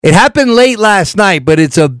It happened late last night, but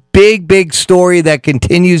it's a big story that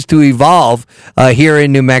continues to evolve here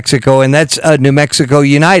in New Mexico, and that's New Mexico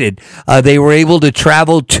United. They were able to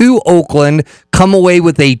travel to Oakland, come away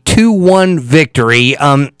with a 2-1 victory.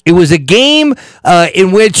 It was a game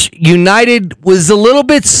in which United was a little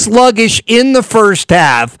bit sluggish in the first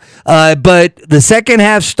half, but the second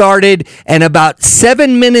half started, and about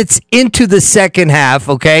 7 minutes into the second half,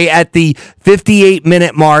 okay, at the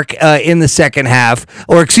 58-minute mark in the second half,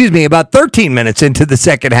 or excuse me, about 13 minutes into the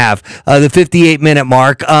second half, the 58-minute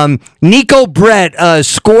mark, Nico Brett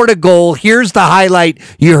scored a goal. Here's the highlight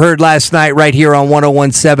you heard last night right here on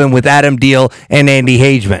 101.7 with Adam Deal and Andy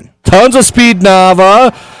Hageman. Tons of speed,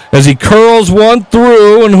 Nava, as he curls one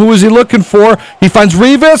through, and who is he looking for? He finds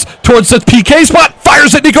Rivas towards the PK spot,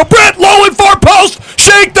 fires at Nico Brett, low and far post,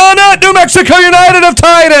 shake the net, New Mexico United have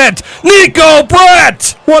tied it! Nico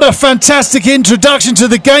Brett! What a fantastic introduction to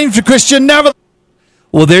the game for Christian Nava.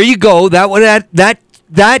 Well, there you go.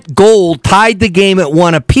 That goal tied the game at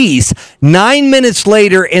 1 apiece. 9 minutes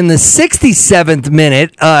later, in the 67th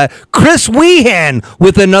minute, Chris Wehan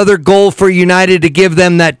with another goal for United to give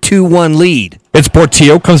them that 2-1 lead. It's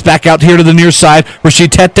Portillo, comes back out here to the near side.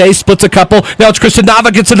 Rashid Tete splits a couple. Now it's Christian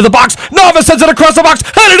Nava, gets into the box. Nava sends it across the box.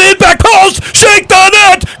 Headed in, back post. Shake the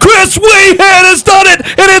net. Chris Wehan has done it,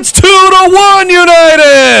 and it's 2-1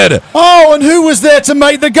 United. Oh, and who was there to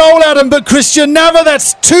make the goal, Adam, but Christian Nava?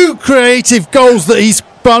 That's two creative goals that he's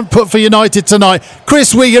put for United tonight.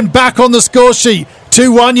 Chris Wehan back on the score sheet.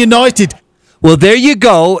 2-1 United. Well, there you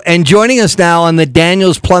go. And joining us now on the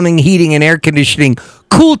Daniels Plumbing, Heating, and Air Conditioning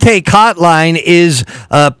Cool Take Hotline is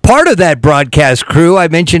part of that broadcast crew. I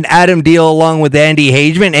mentioned Adam Deal along with Andy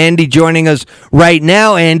Hageman. Andy joining us right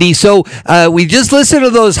now, Andy. So we just listened to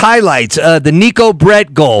those highlights, the Nico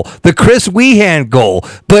Brett goal, the Chris Wehan goal.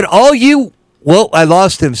 But well, I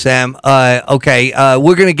lost him, Sam. Okay,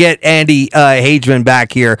 we're going to get Andy Hageman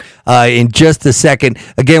back here in just a second.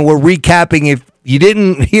 Again, we're recapping. If you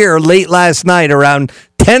didn't hear late last night around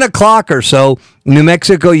 10 o'clock or so, New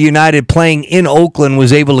Mexico United playing in Oakland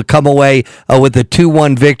was able to come away with a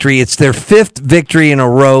 2-1 victory. It's their 5th victory in a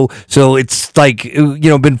row. So it's like,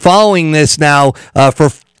 been following this now for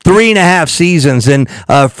 3.5 seasons, and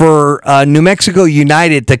for New Mexico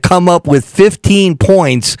United to come up with 15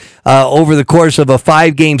 points over the course of a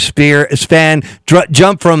 5-game span,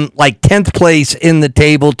 jump from like 10th place in the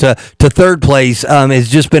table to 3rd place, has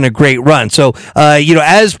just been a great run. So,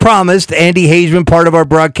 as promised, Andy Hageman, part of our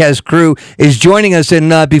broadcast crew, is joining us.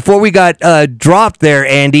 And before we got dropped there,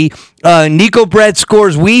 Andy, Nico Brett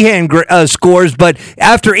scores, Wehan scores, but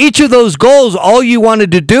after each of those goals, all you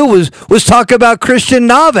wanted to do was talk about Christian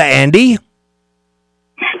Nava, Andy.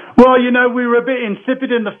 Well, we were a bit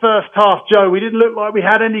insipid in the first half, Joe. We didn't look like we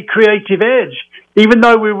had any creative edge. Even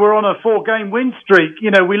though we were on a 4-game win streak,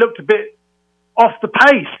 we looked a bit off the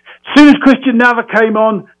pace. As soon as Christian Nava came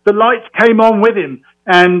on, the lights came on with him.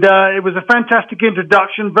 And it was a fantastic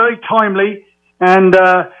introduction, very timely. And,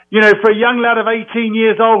 for a young lad of 18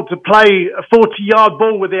 years old to play a 40-yard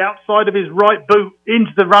ball with the outside of his right boot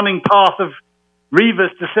into the running path of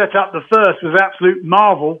Rivas to set up the first was absolute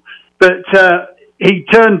marvel. But he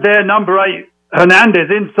turned their number 8, Hernandez,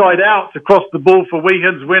 inside out to cross the ball for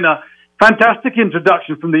Wehan's winner. Fantastic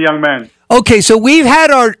introduction from the young man. Okay, so we've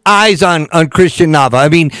had our eyes on Christian Nava. I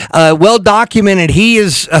mean, well documented. He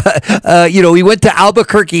is, he went to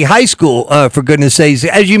Albuquerque High School, for goodness sakes.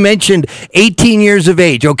 As you mentioned, 18 years of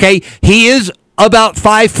age, okay? He is about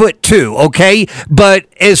 5'2", okay? But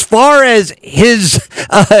as far as his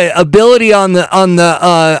ability on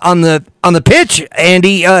the pitch,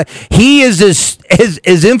 Andy, he is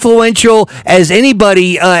as influential as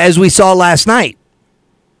anybody, as we saw last night.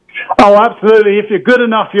 Oh, absolutely. If you're good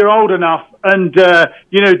enough, you're old enough. And,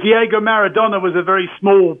 Diego Maradona was a very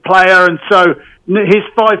small player, and so his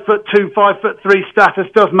 5'2", 5'3" status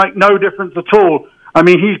does make no difference at all. I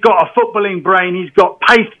mean, he's got a footballing brain, he's got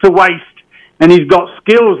pace to waste, and he's got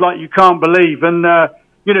skills like you can't believe. And,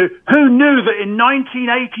 who knew that in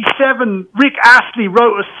 1987, Rick Astley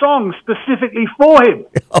wrote a song specifically for him?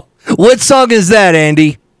 What song is that,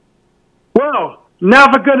 Andy? Well,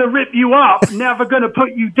 never going to rip you up, never going to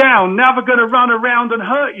put you down, never going to run around and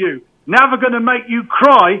hurt you, never going to make you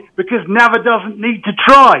cry because Nava doesn't need to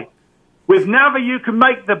try. With Nava, you can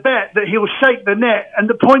make the bet that he'll shake the net and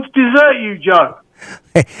the points desert you, Joe.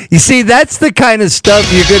 You see, that's the kind of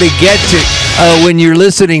stuff you're going to get to when you're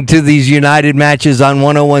listening to these United matches on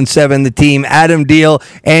 101.7 The Team. Adam Deal,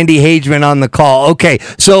 Andy Hageman on the call. Okay,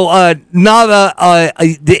 so Nava,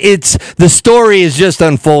 it's the story is just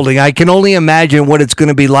unfolding. I can only imagine what it's going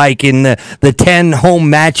to be like in the 10 home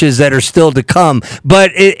matches that are still to come.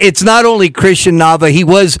 But it's not only Christian Nava. He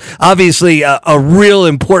was obviously a real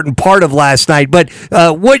important part of last night. But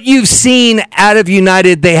what you've seen out of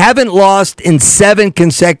United, they haven't lost in 7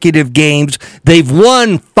 consecutive games. They've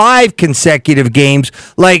won 5 consecutive games.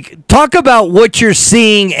 Like, talk about what you're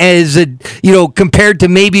seeing as compared to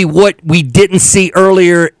maybe what we didn't see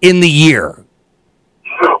earlier in the year.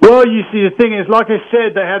 Well, you see, the thing is, like I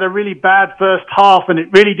said, they had a really bad first half, and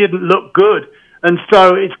it really didn't look good. And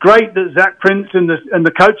so it's great that Zach Prince and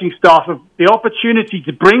the coaching staff have the opportunity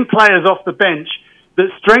to bring players off the bench that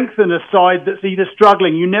strengthen a side that's either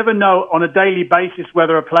struggling. You never know on a daily basis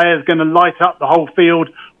whether a player is going to light up the whole field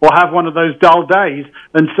or have one of those dull days.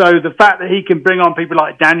 And so the fact that he can bring on people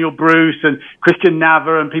like Daniel Bruce and Christian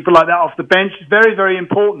Nava and people like that off the bench is very, very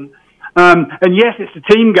important. And yes, it's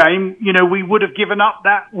a team game. You know, we would have given up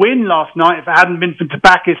that win last night if it hadn't been for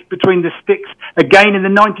Tabakis between the sticks again in the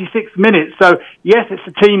 96th minute. So yes, it's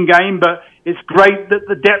a team game, but it's great that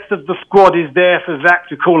the depth of the squad is there for Zach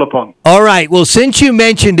to call upon. All right. Well, since you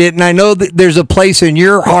mentioned it, and I know that there's a place in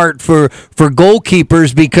your heart for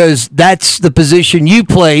goalkeepers because that's the position you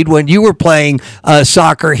played when you were playing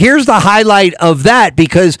soccer. Here's the highlight of that,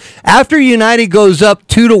 because after United goes up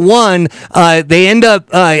 2-1, they end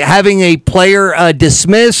up having a player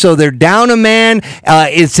dismissed, so they're down a man.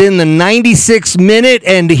 It's in the 96th minute,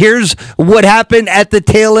 and here's what happened at the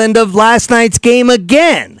tail end of last night's game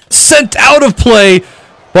again. Sent out of play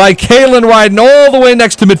by Kalen Ryden all the way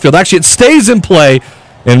next to midfield. Actually, it stays in play,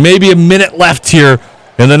 and maybe a minute left here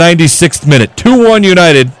in the 96th minute. 2-1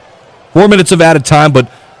 United. 4 minutes of added time, but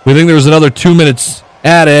we think there was another 2 minutes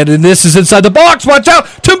added, and this is inside the box. Watch out.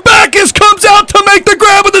 Tabakis comes out to make the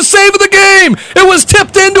grab of the save of the game. It was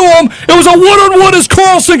tipped into him. It was a one-on-one as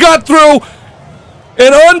Carlson got through.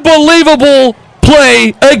 An unbelievable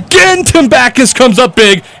play. Again, Tabakis comes up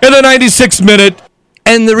big in the 96th minute.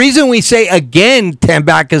 And the reason we say again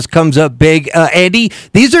Tabakis comes up big, Andy,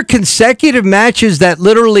 these are consecutive matches that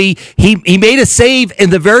literally he made a save in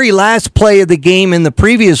the very last play of the game in the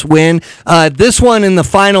previous win. This one in the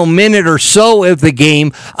final minute or so of the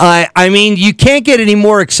game. I mean, you can't get any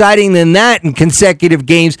more exciting than that in consecutive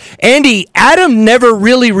games. Andy, Adam never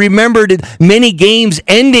really remembered many games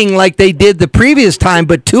ending like they did the previous time,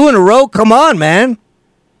 but 2 in a row, come on, man.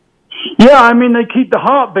 Yeah, I mean, they keep the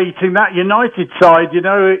heart beating, that United side. You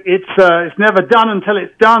know, it's never done until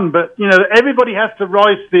it's done. But, you know, everybody has to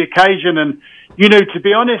rise to the occasion. And, you know, to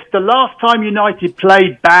be honest, the last time United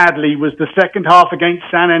played badly was the second half against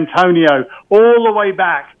San Antonio, all the way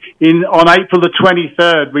back on April the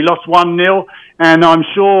 23rd. We lost 1-0, and I'm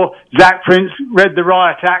sure Zach Prince read the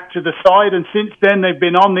riot act to the side. And since then, they've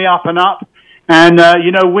been on the up and up. And,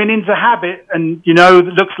 you know, winning's a habit, and, you know, it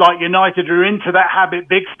looks like United are into that habit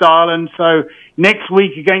big style. And so next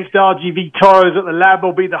week against RGV Toros at the Lab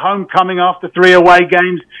will be the homecoming after 3 away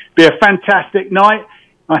games. Be a fantastic night.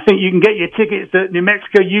 I think you can get your tickets at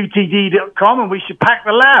NewMexicoUTD.com, and we should pack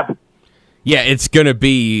the Lab. Yeah, it's going to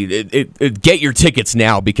be get your tickets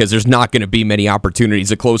now, because there's not going to be many opportunities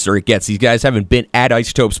the closer it gets. These guys haven't been at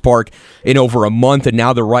Isotopes Park in over a month, and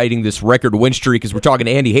now they're riding this record win streak. As we're talking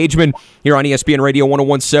to Andy Hageman here on ESPN Radio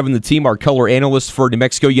 101.7, The Team, our color analyst for New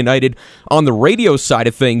Mexico United on the radio side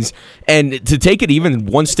of things. And to take it even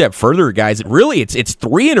one step further, guys, it's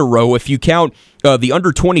 3 in a row if you count the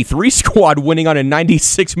under-23 squad winning on a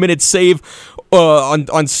 96-minute save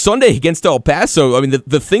on Sunday against El Paso. I mean,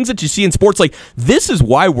 the things that you see in sports, like, this is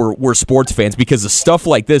why we're sports fans, because of stuff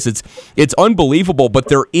like this. It's unbelievable, but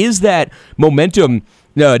there is that momentum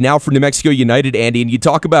now for New Mexico United, Andy. And you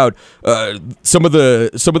talk about some of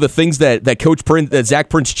the things that Coach Prince, that Zach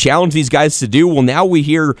Prince challenged these guys to do. Well, now we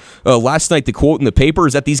hear last night the quote in the paper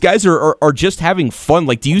is that these guys are just having fun.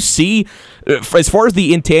 Like, do you see, as far as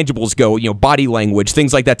the intangibles go, you know, body language,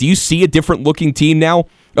 things like that, do you see a different looking team now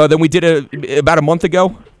than we did about a month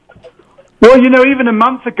ago? Well, you know, even a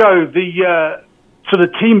month ago, the sort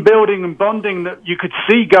of team building and bonding that you could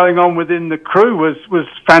see going on within the crew was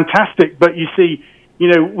fantastic. But you see, you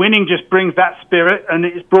know, winning just brings that spirit, and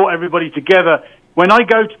it's brought everybody together. When I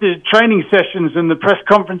go to the training sessions and the press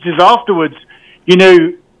conferences afterwards, you know,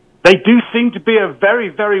 they do seem to be a very,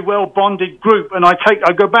 very well bonded group. And I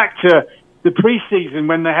go back to the preseason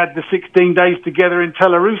when they had the 16 days together in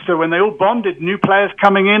Telarusa, when they all bonded, new players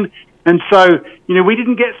coming in, And so, we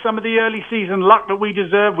didn't get some of the early season luck that we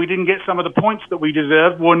deserved. We didn't get some of the points that we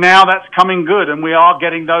deserved. Well, now that's coming good, and we are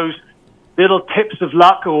getting those little tips of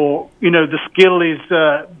luck, or, the skill is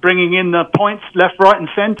bringing in the points left, right, and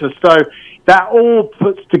centre. So that all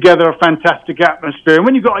puts together a fantastic atmosphere. And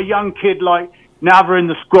when you've got a young kid like Nava in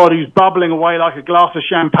the squad who's bubbling away like a glass of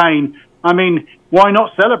champagne, I mean, why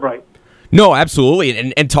not celebrate? No,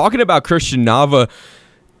 absolutely. And talking about Christian Nava,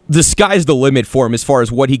 the sky's the limit for him as far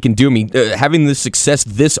as what he can do. I mean, having this success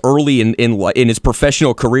this early in his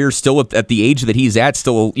professional career, still at the age that he's at,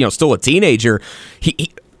 still a teenager.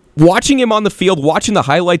 He watching him on the field, watching the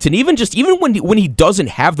highlights, and even when he doesn't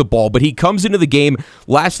have the ball, but he comes into the game.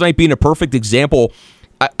 Last night being a perfect example.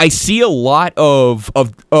 I see a lot of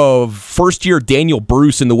first-year Daniel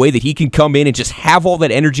Bruce in the way that he can come in and just have all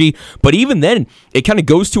that energy. But even then, it kind of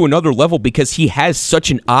goes to another level because he has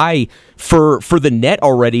such an eye for the net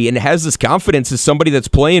already and has this confidence as somebody that's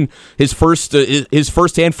playing his first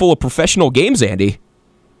handful of professional games, Andy.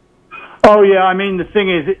 Oh, yeah. I mean, the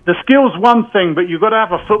thing is, the skill's one thing, but you've got to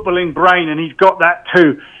have a footballing brain, and he's got that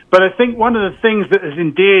too. But I think one of the things that has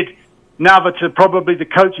endeared Nava to probably the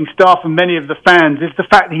coaching staff and many of the fans is the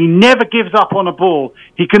fact that he never gives up on a ball.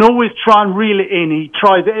 He can always try and reel it in. He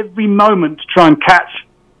tries every moment to try and catch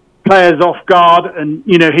players off guard, and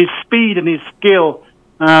his speed and his skill.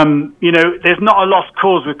 There's not a lost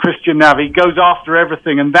cause with Christian Nava. He goes after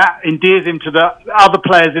everything, and that endears him to the other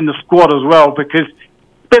players in the squad as well, because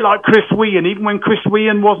a bit like Chris Whelan, even when Chris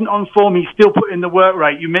Whelan wasn't on form, he still put in the work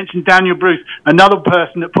rate. You mentioned Daniel Bruce, another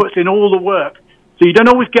person that puts in all the work. So you don't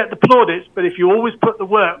always get the plaudits, but if you always put the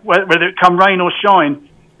work, whether it come rain or shine,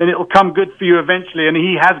 then it'll come good for you eventually. And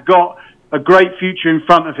he has got a great future in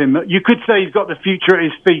front of him. You could say he's got the future at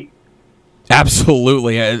his feet.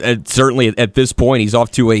 Absolutely. Certainly at this point, he's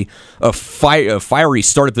off to a fiery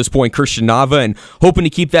start at this point, Christian Nava, and hoping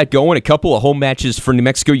to keep that going. A couple of home matches for New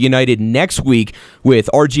Mexico United next week with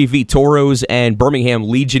RGV Toros and Birmingham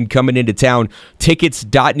Legion coming into town.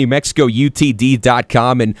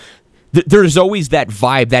 Tickets.newmexicoutd.com. And there's always that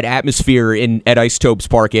vibe, that atmosphere at Isotopes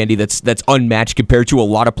Park, Andy, that's unmatched compared to a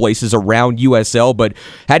lot of places around USL. But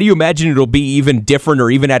how do you imagine it'll be even different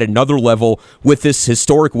or even at another level with this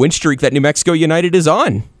historic win streak that New Mexico United is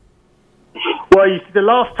on? Well, you see, the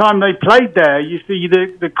last time they played there, you see,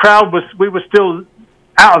 the crowd we were still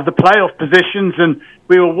out of the playoff positions, and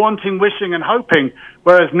we were wanting, wishing, and hoping.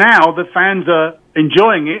 Whereas now the fans are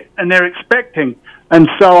enjoying it and they're expecting. And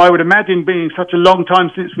so I would imagine, being such a long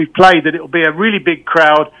time since we've played, that it will be a really big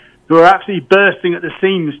crowd who are absolutely bursting at the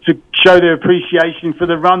seams to show their appreciation for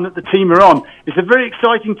the run that the team are on. It's a very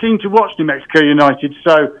exciting team to watch, New Mexico United,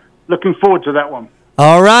 so looking forward to that one.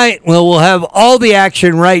 All right. Well, we'll have all the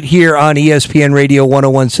action right here on ESPN Radio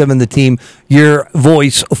 101.7 The Team, your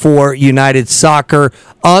voice for United Soccer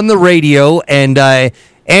on the radio. And Adam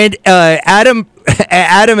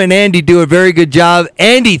and Andy do a very good job.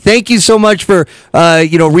 Andy, thank you so much for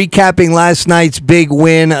recapping last night's big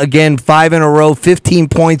win. Again, 5 in a row, 15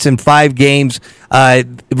 points in 5 games.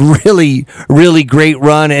 Really, really great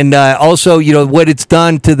run, and also what it's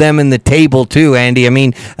done to them in the table too, Andy. I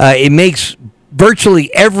mean, it makes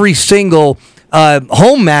virtually every single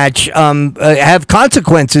home match have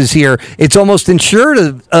consequences here. It's almost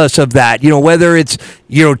ensured us of that. Whether it's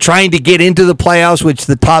trying to get into the playoffs, which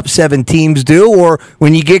the top 7 teams do, or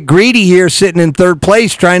when you get greedy here, sitting in third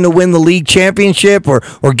place, trying to win the league championship, or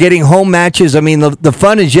getting home matches. I mean, the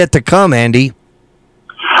fun is yet to come, Andy.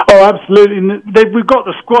 Oh, absolutely. We've got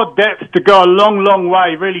the squad depth to go a long, long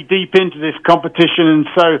way, really deep into this competition, and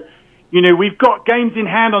so. We've got games in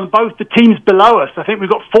hand on both the teams below us. I think we've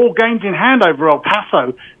got 4 games in hand over El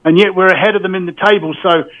Paso, and yet we're ahead of them in the table.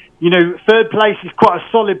 So, third place is quite a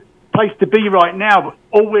solid place to be right now. But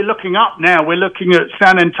all we're looking up now, we're looking at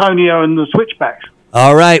San Antonio and the Switchbacks.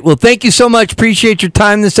 All right. Well, thank you so much. Appreciate your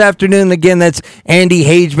time this afternoon. Again, that's Andy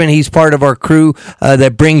Hageman. He's part of our crew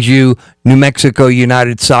that brings you New Mexico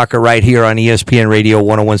United Soccer right here on ESPN Radio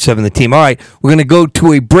 101.7 The Team. All right. We're going to go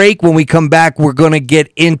to a break. When we come back, we're going to get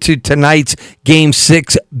into tonight's Game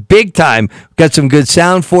 6 big time. We've got some good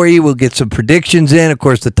sound for you. We'll get some predictions in. Of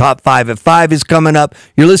course, the top 5 at 5 is coming up.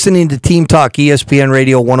 You're listening to Team Talk, ESPN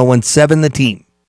Radio 101.7 The Team.